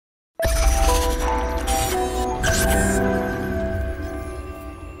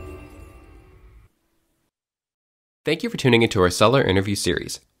Thank you for tuning into our seller interview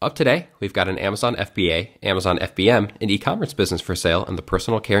series. Up today, we've got an Amazon FBA, Amazon FBM, and e-commerce business for sale in the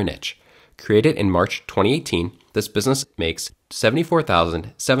personal care niche. Created in March 2018, this business makes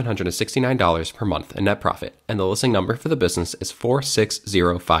 $74,769 per month in net profit, and the listing number for the business is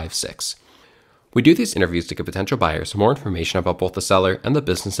 46056. We do these interviews to give potential buyers more information about both the seller and the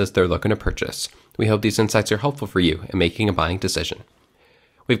businesses they're looking to purchase. We hope these insights are helpful for you in making a buying decision.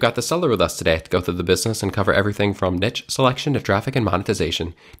 We've got the seller with us today to go through the business and cover everything from niche selection to traffic and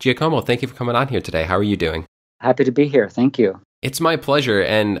monetization. Giacomo, thank you for coming on here today. How are you doing? Happy to be here. Thank you. It's my pleasure.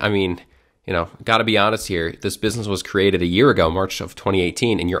 And got to be honest here. This business was created a year ago, March of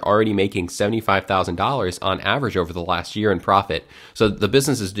 2018, and you're already making $75,000 on average over the last year in profit. So the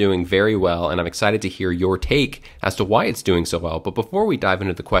business is doing very well, and I'm excited to hear your take as to why it's doing so well. But before we dive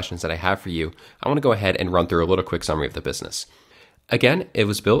into the questions that I have for you, I want to go ahead and run through a little quick summary of the business. Again, it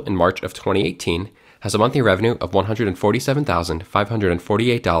was built in March of 2018, has a monthly revenue of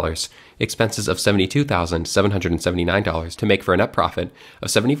 $147,548, expenses of $72,779 to make for a net profit of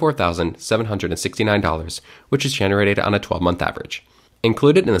 $74,769, which is generated on a 12-month average.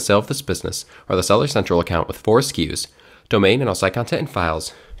 Included in the sale of this business are the Seller Central account with 4 SKUs, domain and all-site content and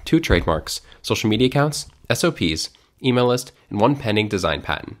files, 2 trademarks, social media accounts, SOPs, email list, and 1 pending design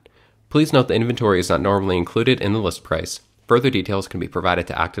patent. Please note the inventory is not normally included in the list price. Further details can be provided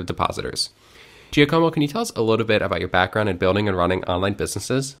to active depositors. Giacomo, can you tell us a little bit about your background in building and running online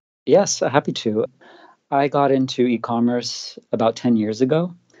businesses? Yes, happy to. I got into e-commerce about 10 years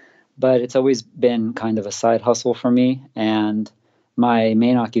ago, but it's always been kind of a side hustle for me. And my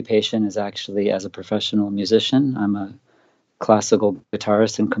main occupation is actually as a professional musician. I'm a classical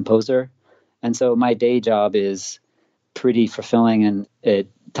guitarist and composer. And so my day job is pretty fulfilling and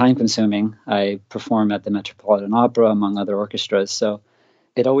time consuming. I perform at the Metropolitan Opera, among other orchestras. So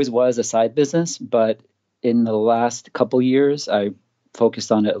it always was a side business, but in the last couple years, I focused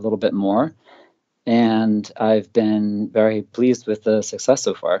on it a little bit more. And I've been very pleased with the success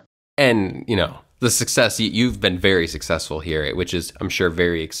so far. And, the success, you've been very successful here, which is, I'm sure,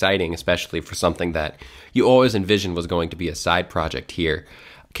 very exciting, especially for something that you always envisioned was going to be a side project here.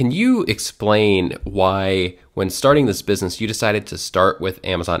 Can you explain why, when starting this business, you decided to start with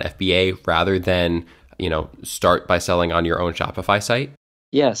Amazon FBA rather than, start by selling on your own Shopify site?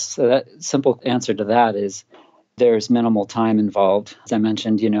 Yes, so that simple answer to that is there's minimal time involved. As I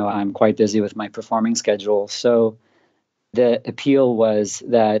mentioned, I'm quite busy with my performing schedule. So the appeal was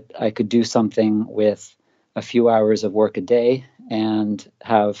that I could do something with a few hours of work a day and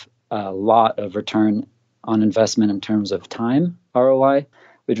have a lot of return on investment in terms of time, ROI,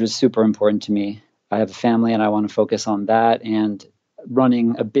 which was super important to me. I have a family and I want to focus on that, and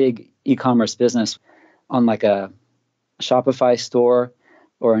running a big e-commerce business on like a Shopify store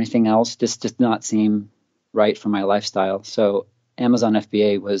or anything else just did not seem right for my lifestyle. So Amazon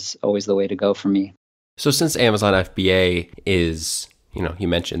FBA was always the way to go for me. So since Amazon FBA is, you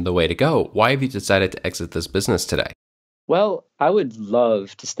mentioned the way to go, why have you decided to exit this business today? Well, I would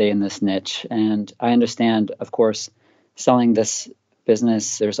love to stay in this niche. And I understand, of course, selling this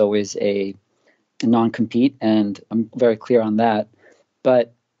business, there's always a non-compete, and I'm very clear on that.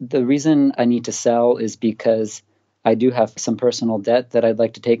 But the reason I need to sell is because I do have some personal debt that I'd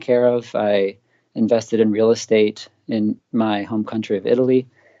like to take care of. I invested in real estate in my home country of Italy.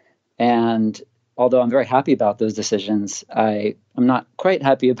 And although I'm very happy about those decisions, I'm not quite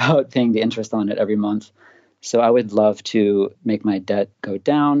happy about paying the interest on it every month. So I would love to make my debt go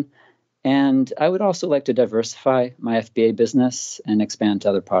down. And I would also like to diversify my FBA business and expand to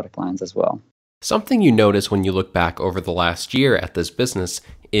other product lines as well. Something you notice when you look back over the last year at this business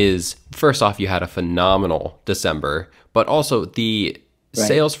is, first off, you had a phenomenal December, but also the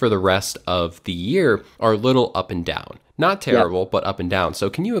sales for the rest of the year are a little up and down. Not terrible, but up and down.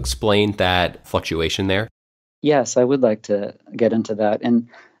 So can you explain that fluctuation there? Yes, I would like to get into that. And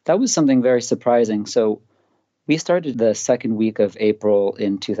that was something very surprising. So we started the second week of April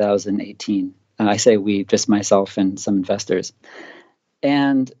in 2018. I say we, just myself and some investors.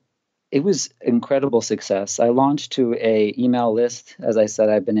 And it was incredible success. I launched to a email list. As I said,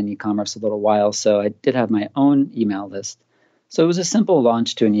 I've been in e-commerce a little while, so I did have my own email list. So it was a simple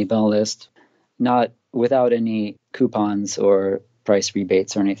launch to an email list, not without any coupons or price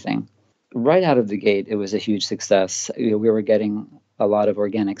rebates or anything. Right out of the gate, it was a huge success. We were getting a lot of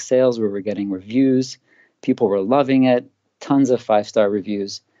organic sales. We were getting reviews. People were loving it, tons of 5-star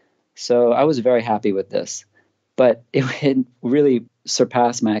reviews. So I was very happy with this. But it had really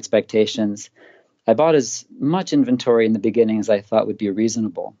surpassed my expectations. I bought as much inventory in the beginning as I thought would be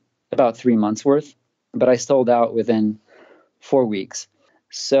reasonable, about 3 months worth, but I sold out within 4 weeks.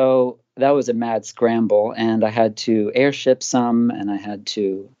 So that was a mad scramble, and I had to airship some, and I had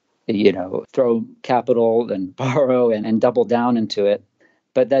to, throw capital and borrow and double down into it.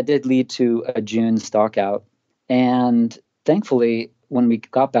 But that did lead to a June stock out. And thankfully, when we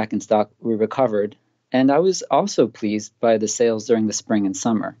got back in stock, we recovered. And I was also pleased by the sales during the spring and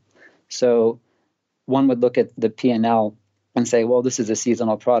summer. So one would look at the P&L and say, well, this is a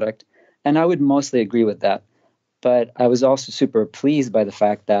seasonal product. And I would mostly agree with that. But I was also super pleased by the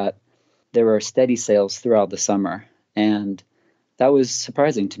fact that there were steady sales throughout the summer. And that was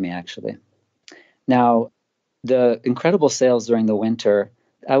surprising to me, actually. Now, the incredible sales during the winter,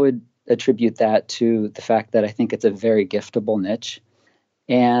 I would attribute that to the fact that I think it's a very giftable niche.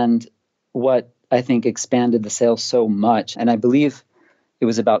 And what I think expanded the sales so much, and I believe it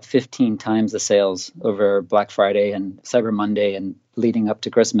was about 15 times the sales over Black Friday and Cyber Monday and leading up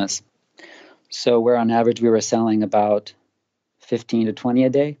to Christmas. So where on average we were selling about 15 to 20 a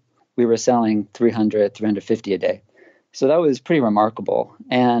day, we were selling 300, 350 a day. So that was pretty remarkable.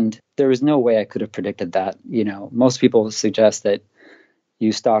 And there was no way I could have predicted that. Most people suggest that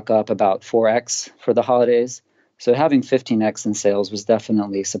you stock up about 4x for the holidays. So having 15x in sales was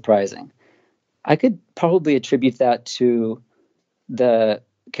definitely surprising. I could probably attribute that to the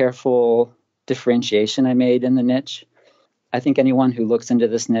careful differentiation I made in the niche. I think anyone who looks into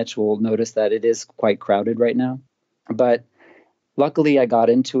this niche will notice that it is quite crowded right now. But luckily, I got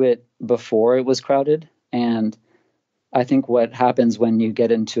into it before it was crowded. And I think what happens when you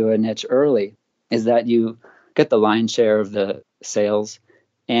get into a niche early is that you get the lion's share of the sales,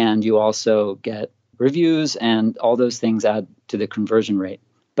 and you also get reviews, and all those things add to the conversion rate.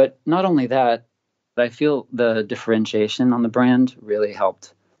 But not only that, I feel the differentiation on the brand really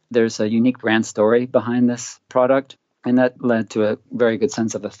helped. There's a unique brand story behind this product, and that led to a very good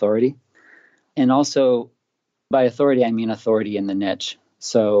sense of authority. And also, by authority, I mean authority in the niche.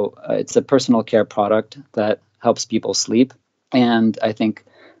 So it's a personal care product that helps people sleep. And I think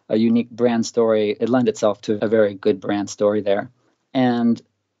a unique brand story, it lent itself to a very good brand story there. And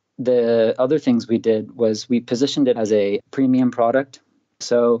the other things we did was we positioned it as a premium product.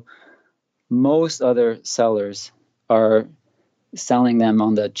 So most other sellers are selling them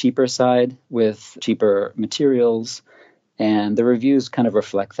on the cheaper side with cheaper materials, and the reviews kind of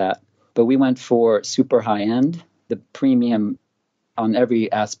reflect that. But we went for super high end, the premium on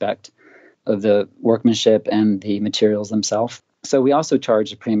every aspect of the workmanship and the materials themselves. So we also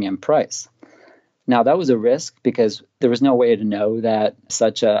charged a premium price. Now, that was a risk because there was no way to know that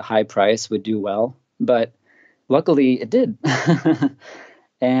such a high price would do well, but luckily it did.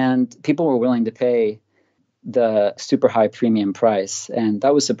 And people were willing to pay the super high premium price, and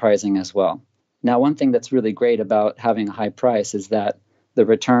that was surprising as well. Now, one thing that's really great about having a high price is that the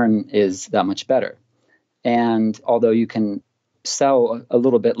return is that much better. And although you can sell a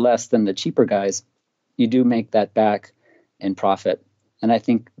little bit less than the cheaper guys, you do make that back in profit. And I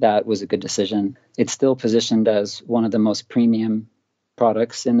think that was a good decision. It's still positioned as one of the most premium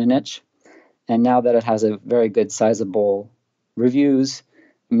products in the niche. And now that it has a very good sizable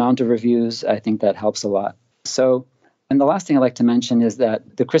amount of reviews, I think that helps a lot. So, and the last thing I'd like to mention is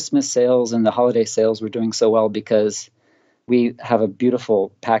that the Christmas sales and the holiday sales were doing so well because we have a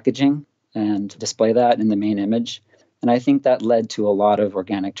beautiful packaging and display that in the main image. And I think that led to a lot of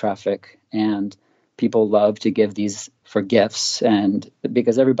organic traffic, and people love to give these for gifts, and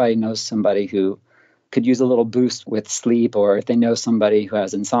because everybody knows somebody who could use a little boost with sleep, or if they know somebody who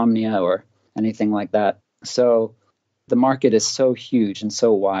has insomnia or anything like that. So the market is so huge and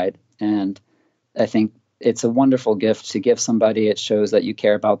so wide, and I think it's a wonderful gift to give somebody. It shows that you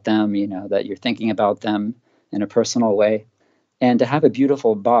care about them, that you're thinking about them in a personal way. And to have a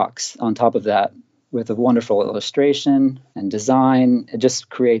beautiful box on top of that with a wonderful illustration and design, it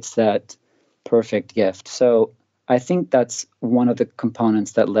just creates that perfect gift. So I think that's one of the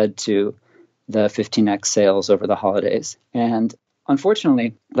components that led to the 15x sales over the holidays. And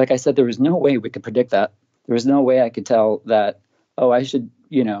unfortunately, like I said, there was no way we could predict that. There was no way I could tell that, I should,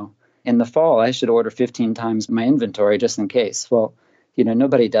 in the fall, I should order 15 times my inventory just in case. Well,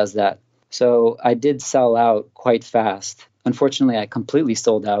 nobody does that. So I did sell out quite fast. Unfortunately, I completely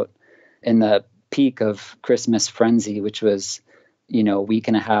sold out in the peak of Christmas frenzy, which was, a week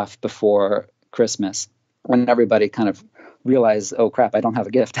and a half before Christmas, when everybody kind of realized, oh crap, I don't have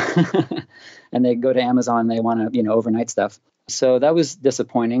a gift. And they go to Amazon, they want to, overnight stuff. So that was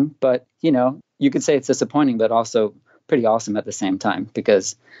disappointing, but, you could say it's disappointing, but also pretty awesome at the same time,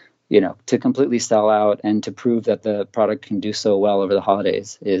 because, to completely sell out and to prove that the product can do so well over the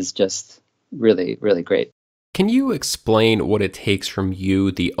holidays is just really, really great. Can you explain what it takes from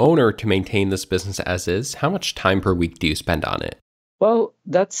you, the owner, to maintain this business as is? How much time per week do you spend on it? Well,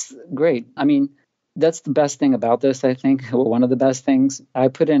 that's great. I mean, that's the best thing about this, I think, or one of the best things. I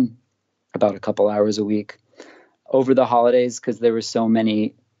put in about a couple hours a week over the holidays because there were so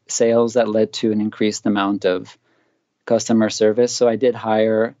many sales that led to an increased amount of customer service. So I did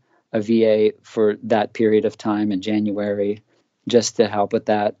hire a VA for that period of time in January just to help with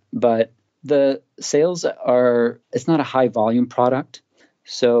that. But the sales are, it's not a high volume product.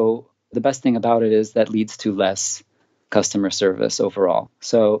 So the best thing about it is that leads to less customer service overall.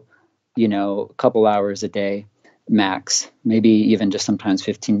 So, a couple hours a day max, maybe even just sometimes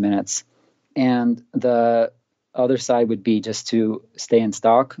 15 minutes. And the other side would be just to stay in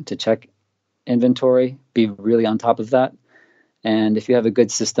stock, to check inventory, be really on top of that. And if you have a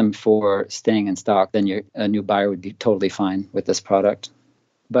good system for staying in stock, then a new buyer would be totally fine with this product.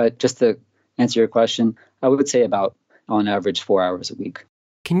 But just to answer your question, I would say about on average 4 hours a week.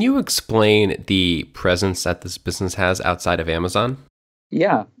 Can you explain the presence that this business has outside of Amazon?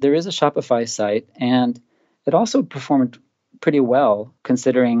 Yeah, there is a Shopify site, and it also performed pretty well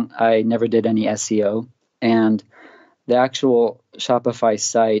considering I never did any SEO. And the actual Shopify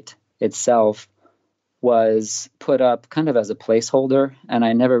site itself was put up kind of as a placeholder, and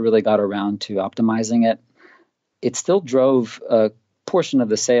I never really got around to optimizing it. It still drove a portion of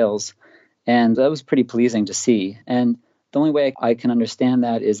the sales, and that was pretty pleasing to see. And the only way I can understand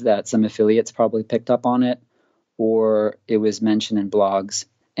that is that some affiliates probably picked up on it, or it was mentioned in blogs.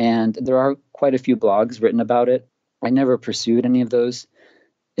 And there are quite a few blogs written about it. I never pursued any of those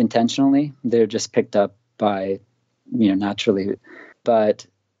intentionally. They're just picked up by, naturally. But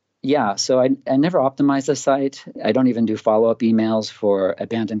yeah, so I never optimized the site. I don't even do follow-up emails for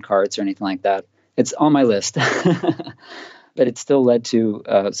abandoned carts or anything like that. It's on my list, but it still led to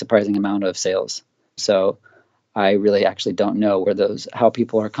a surprising amount of sales. So I really actually don't know how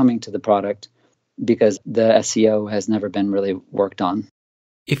people are coming to the product because the SEO has never been really worked on.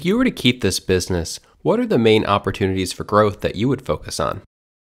 If you were to keep this business, what are the main opportunities for growth that you would focus on?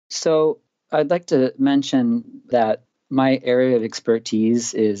 So I'd like to mention that my area of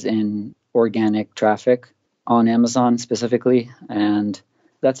expertise is in organic traffic on Amazon specifically, and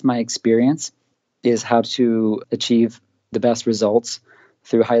that's my experience, is how to achieve the best results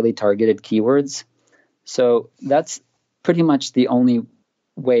through highly targeted keywords. So that's pretty much the only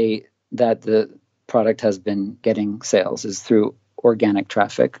way that the product has been getting sales is through organic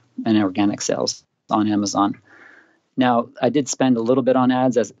traffic and organic sales on Amazon. Now, I did spend a little bit on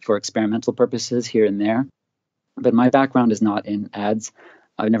ads for experimental purposes here and there, but my background is not in ads.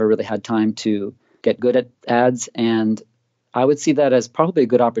 I've never really had time to get good at ads, and I would see that as probably a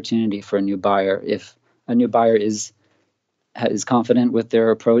good opportunity for a new buyer. If a new buyer is confident with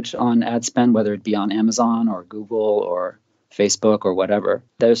their approach on ad spend, whether it be on Amazon or Google or Facebook or whatever,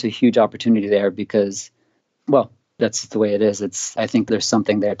 there's a huge opportunity there because, well, that's the way it is. I think there's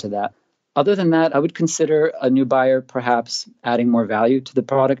something there to that. Other than that, I would consider a new buyer perhaps adding more value to the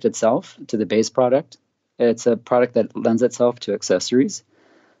product itself, to the base product. It's a product that lends itself to accessories.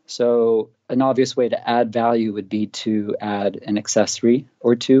 So an obvious way to add value would be to add an accessory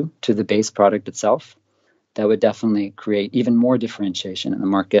or two to the base product itself. That would definitely create even more differentiation in the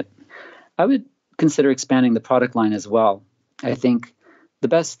market. I would consider expanding the product line as well. I think the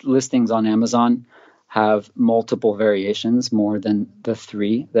best listings on Amazon have multiple variations, more than the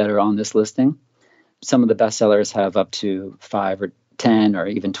 3 that are on this listing. Some of the best sellers have up to 5 or 10 or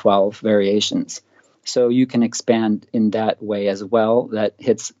even 12 variations. So you can expand in that way as well. That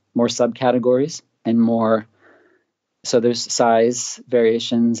hits more subcategories and more. So there's size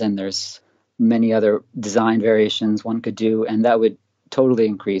variations and there's many other design variations one could do, and that would totally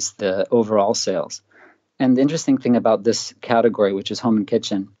increase the overall sales. And the interesting thing about this category, which is home and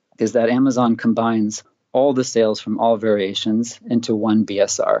kitchen, is that Amazon combines all the sales from all variations into one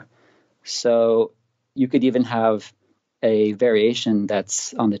BSR. So you could even have a variation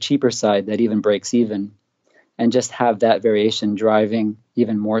that's on the cheaper side that even breaks even, and just have that variation driving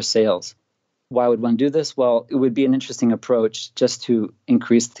even more sales. Why would one do this? Well, it would be an interesting approach just to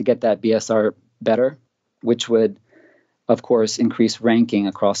get that BSR better, which would, of course, increase ranking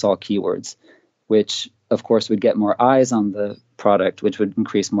across all keywords, which, of course, would get more eyes on the product, which would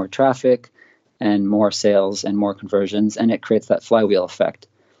increase more traffic and more sales and more conversions, and it creates that flywheel effect.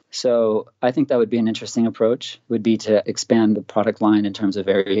 So I think that would be an interesting approach, would be to expand the product line in terms of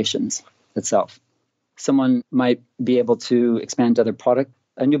variations itself. Someone might be able to expand to other product.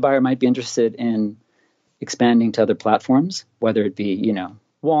 A new buyer might be interested in expanding to other platforms, whether it be,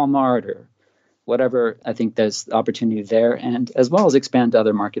 Walmart or whatever. I think there's opportunity there, and as well as expand to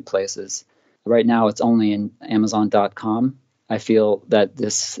other marketplaces. Right now, it's only in Amazon.com. I feel that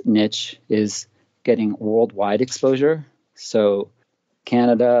this niche is getting worldwide exposure. So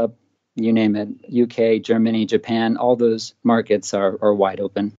Canada, you name it, UK, Germany, Japan, all those markets are wide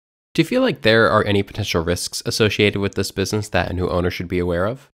open. Do you feel like there are any potential risks associated with this business that a new owner should be aware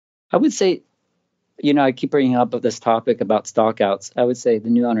of? I would say, I keep bringing up this topic about stockouts. I would say the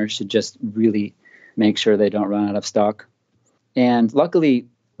new owner should just really make sure they don't run out of stock. And luckily,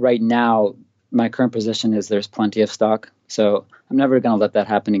 right now, my current position is there's plenty of stock. So I'm never going to let that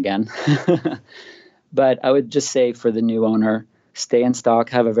happen again. But I would just say for the new owner, stay in stock,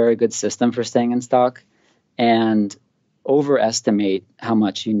 have a very good system for staying in stock, and overestimate how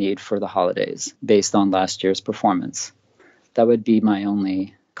much you need for the holidays based on last year's performance. That would be my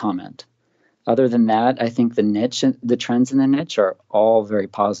only comment. Other than that, I think the trends in the niche are all very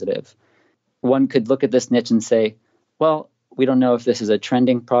positive. One could look at this niche and say, well, we don't know if this is a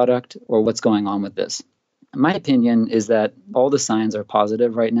trending product or what's going on with this. My opinion is that all the signs are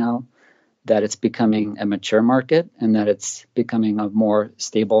positive right now, that it's becoming a mature market and that it's becoming a more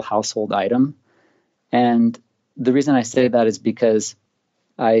stable household item. And the reason I say that is because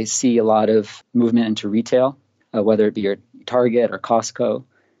I see a lot of movement into retail, whether it be your Target or Costco.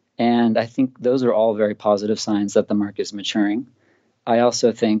 And I think those are all very positive signs that the market is maturing. I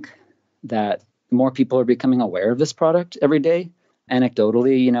also think that more people are becoming aware of this product every day.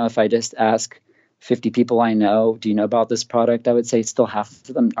 Anecdotally, if I just ask 50 people I know, do you know about this product? I would say still half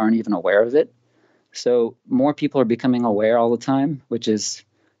of them aren't even aware of it. So more people are becoming aware all the time, which is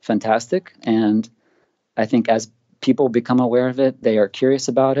fantastic. And I think as people become aware of it, they are curious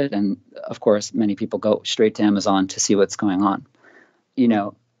about it. And of course, many people go straight to Amazon to see what's going on.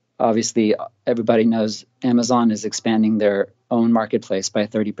 Obviously, everybody knows Amazon is expanding their own marketplace by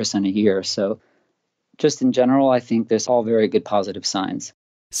 30% a year. So just in general, I think there's all very good positive signs.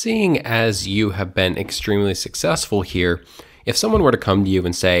 Seeing as you have been extremely successful here, if someone were to come to you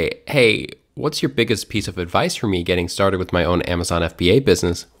and say, hey, what's your biggest piece of advice for me getting started with my own Amazon FBA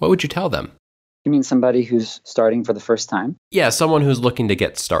business, what would you tell them? You mean somebody who's starting for the first time? Yeah, someone who's looking to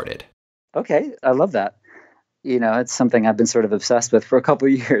get started. Okay, I love that. It's something I've been sort of obsessed with for a couple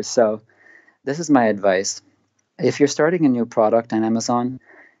of years. So this is my advice. If you're starting a new product on Amazon,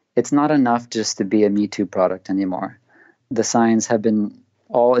 it's not enough just to be a Me Too product anymore. The signs have been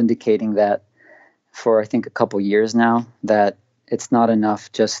all indicating that for, I think, a couple years now, that it's not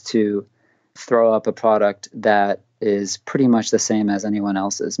enough just to throw up a product that is pretty much the same as anyone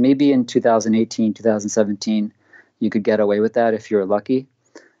else's. Maybe in 2018, 2017, you could get away with that if you're lucky,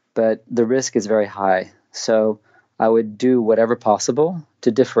 but the risk is very high. So I would do whatever possible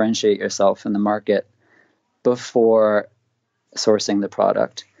to differentiate yourself in the market before sourcing the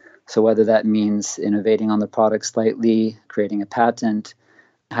product. So whether that means innovating on the product slightly, creating a patent,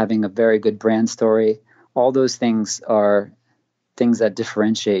 having a very good brand story, all those things are things that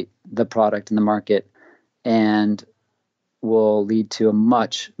differentiate the product in the market and will lead to a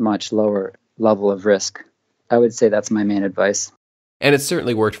much, much lower level of risk. I would say that's my main advice. And it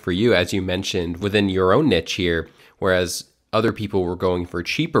certainly worked for you, as you mentioned, within your own niche here, whereas other people were going for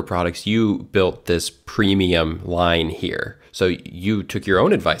cheaper products, you built this premium line here. So you took your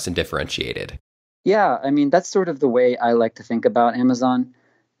own advice and differentiated. Yeah, that's sort of the way I like to think about Amazon.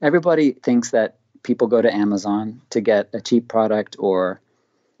 Everybody thinks that people go to Amazon to get a cheap product or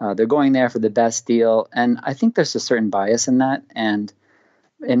they're going there for the best deal. And I think there's a certain bias in that. And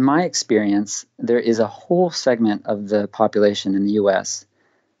in my experience, there is a whole segment of the population in the US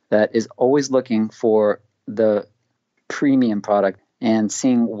that is always looking for the premium product and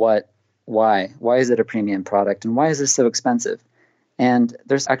seeing why is it a premium product and why is this so expensive? And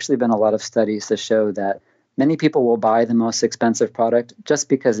there's actually been a lot of studies to show that many people will buy the most expensive product just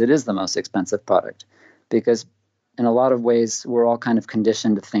because it is the most expensive product. Because in a lot of ways, we're all kind of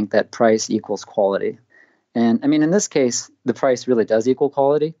conditioned to think that price equals quality. And in this case, the price really does equal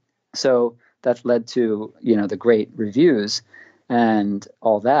quality. So that led to, the great reviews and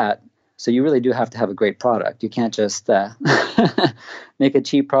all that. So you really do have to have a great product. You can't just make a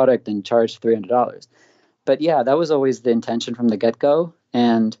cheap product and charge $300. But yeah, that was always the intention from the get-go.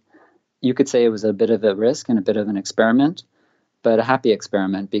 And you could say it was a bit of a risk and a bit of an experiment, but a happy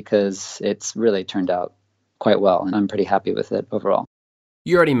experiment because it's really turned out quite well. And I'm pretty happy with it overall.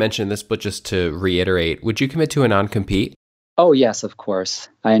 You already mentioned this, but just to reiterate, would you commit to a non-compete? Oh, yes, of course.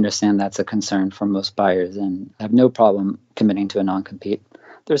 I understand that's a concern for most buyers, and I have no problem committing to a non-compete.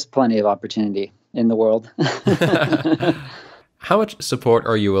 There's plenty of opportunity in the world. How much support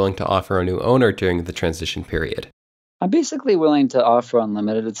are you willing to offer a new owner during the transition period? I'm basically willing to offer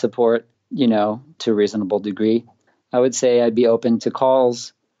unlimited support, to a reasonable degree. I would say I'd be open to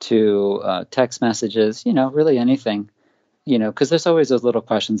calls, to text messages, really anything. Because there's always those little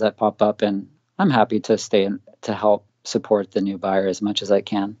questions that pop up, and I'm happy to stay in to help support the new buyer as much as I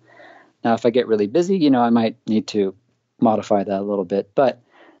can. Now, if I get really busy, I might need to modify that a little bit, but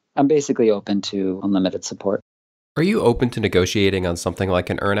I'm basically open to unlimited support. Are you open to negotiating on something like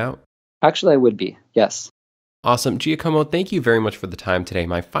an earnout? Actually, I would be, yes. Awesome. Giacomo, thank you very much for the time today.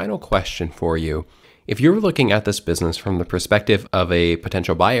 My final question for you. If you were looking at this business from the perspective of a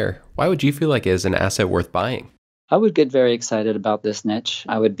potential buyer, why would you feel like it is an asset worth buying? I would get very excited about this niche.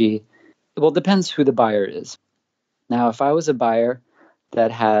 It depends who the buyer is. Now, if I was a buyer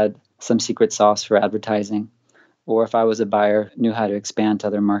that had some secret sauce for advertising, or if I was a buyer who knew how to expand to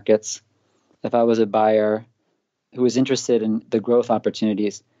other markets, if I was a buyer who was interested in the growth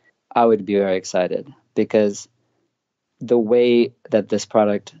opportunities, I would be very excited, because the way that this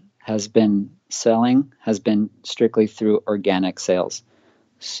product has been selling has been strictly through organic sales.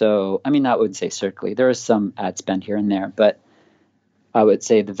 So, I wouldn't say strictly. There is some ad spend here and there, but I would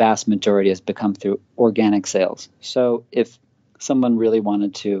say the vast majority has become through organic sales. So if someone really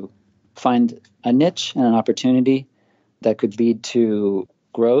wanted to find a niche and an opportunity that could lead to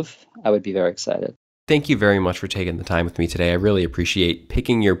growth, I would be very excited. Thank you very much for taking the time with me today. I really appreciate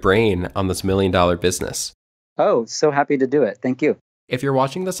picking your brain on this $1 million business. Oh, so happy to do it. Thank you. If you're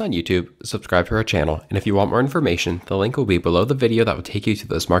watching this on YouTube, subscribe to our channel. And if you want more information, the link will be below the video that will take you to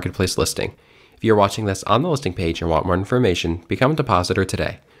this marketplace listing. If you're watching this on the listing page and want more information, become a depositor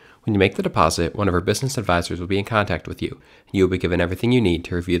today. When you make the deposit, one of our business advisors will be in contact with you, and you will be given everything you need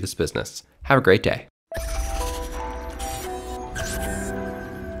to review this business. Have a great day.